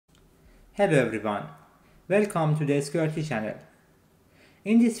Hello everyone, welcome to the SQRT channel.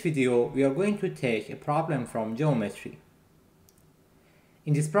 In this video, we are going to take a problem from geometry.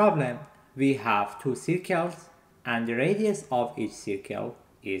 In this problem, we have two circles and the radius of each circle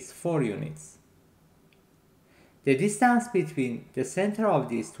is 4 units. The distance between the center of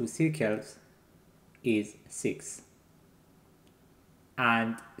these two circles is 6.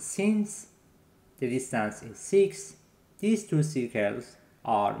 And since the distance is 6, these two circles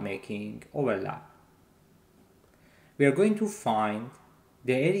are making overlap. We are going to find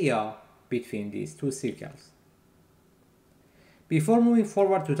the area between these two circles. Before moving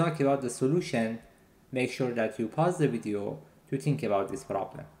forward to talk about the solution, make sure that you pause the video to think about this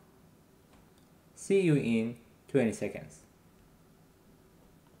problem. See you in 20 seconds.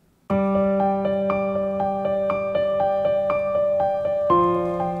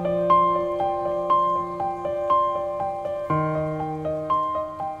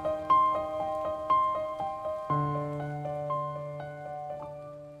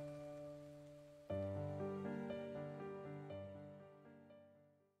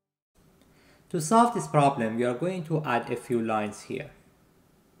 To solve this problem, we are going to add a few lines here.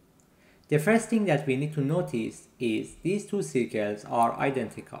 The first thing that we need to notice is these two circles are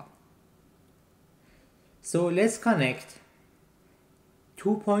identical. So let's connect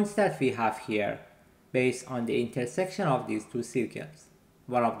 2 points that we have here based on the intersection of these two circles.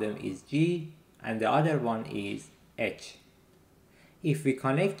 One of them is G and the other one is H. If we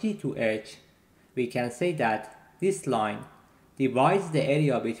connect G to H, we can say that this line divides the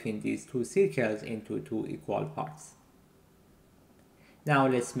area between these two circles into two equal parts. Now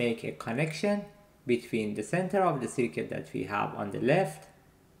let's make a connection between the center of the circle that we have on the left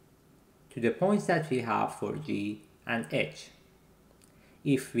to the points that we have for G and H.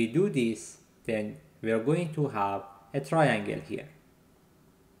 If we do this, then we are going to have a triangle here.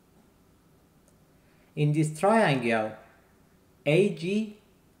 In this triangle, AG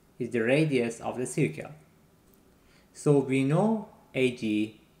is the radius of the circle. So we know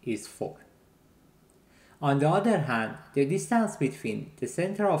AG is 4. On the other hand, the distance between the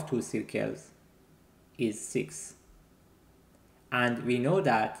center of two circles is 6. And we know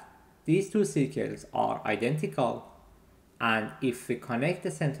that these two circles are identical, and if we connect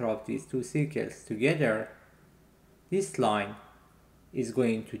the center of these two circles together, this line is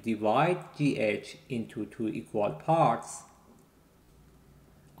going to divide GH into two equal parts.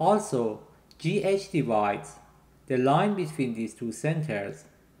 Also, GH divides the line between these two centers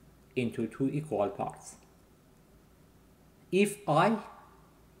into two equal parts. If I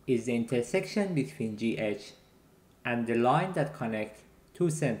is the intersection between GH and the line that connects two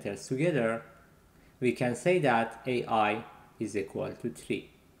centers together, we can say that AI is equal to 3.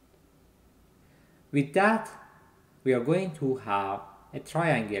 With that, we are going to have a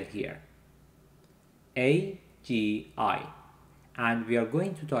triangle here, AGI, and we are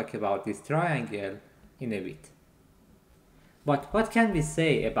going to talk about this triangle in a bit. But what can we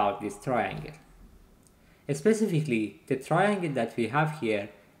say about this triangle? Specifically, the triangle that we have here,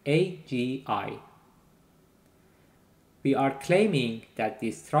 AGI. We are claiming that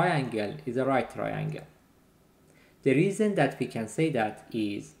this triangle is a right triangle. The reason that we can say that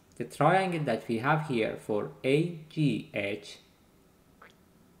is the triangle that we have here for AGH,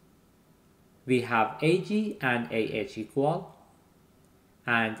 we have AG and AH equal,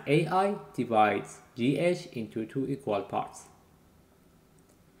 and AI divides GH into two equal parts.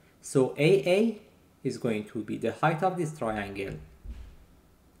 So AA is going to be the height of this triangle,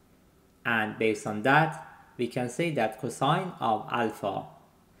 and based on that, we can say that cosine of alpha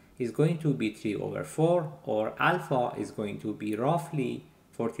is going to be 3/4, or alpha is going to be roughly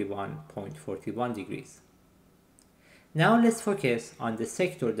 41.41 degrees. Now let's focus on the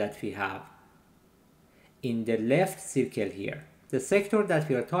sector that we have in the left circle here. The sector that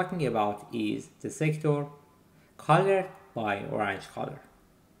we are talking about is the sector colored by orange color.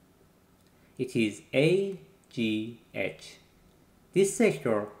 It is AGH. This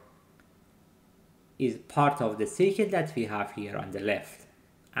sector is part of the circle that we have here on the left,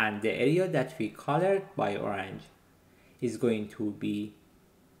 and the area that we colored by orange is going to be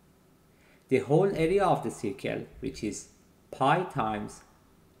the whole area of the circle, which is pi times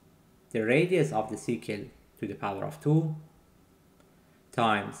the radius of the circle to the power of 2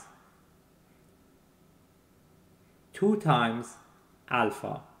 times 2 times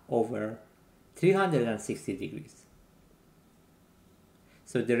alpha over 360 degrees.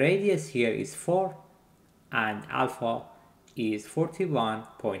 So the radius here is 4 and alpha is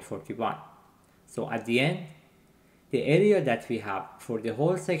 41.41. So at the end, the area that we have for the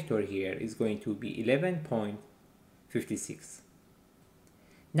whole sector here is going to be 11.56.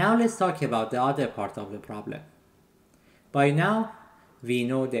 Now let's talk about the other part of the problem. By now, we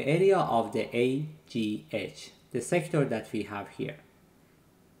know the area of the AGH, the sector that we have here.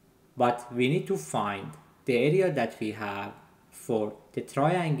 But we need to find the area that we have for the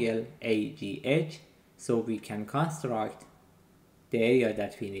triangle AGH so we can construct the area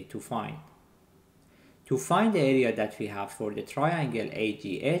that we need to find. To find the area that we have for the triangle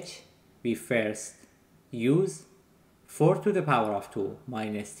AGH, we first use 4 to the power of 2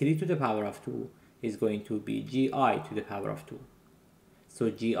 minus 3 to the power of 2 is going to be GI to the power of 2. So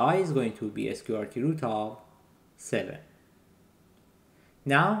GI is going to be SQRT root of 7.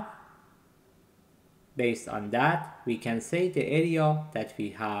 Now, based on that, we can say the area that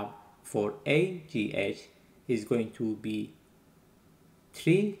we have for AGH is going to be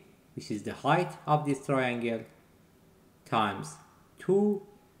 3, which is the height of this triangle, times 2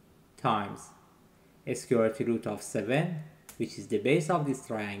 times SQRT root of 7, which is the base of this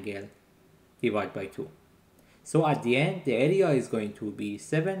triangle, divided by 2. So at the end, the area is going to be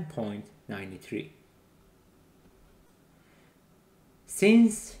 7.93.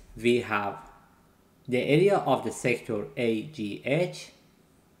 Since we have the area of the sector AGH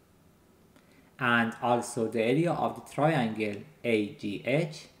and also the area of the triangle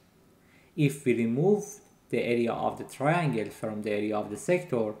AGH, if we remove the area of the triangle from the area of the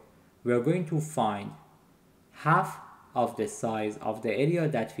sector, we are going to find half of the size of the area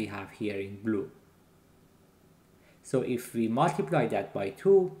that we have here in blue. So if we multiply that by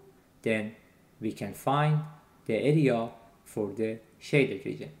 2, then we can find the area for the shaded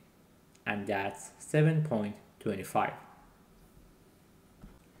region, and that's 7.25.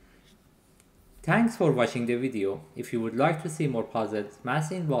 Thanks for watching the video. If you would like to see more puzzles,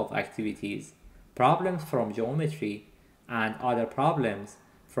 math involved activities, problems from geometry, and other problems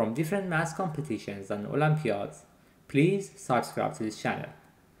from different math competitions and Olympiads, please subscribe to this channel.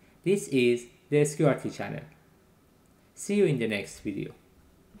 This is the SQRT channel. See you in the next video.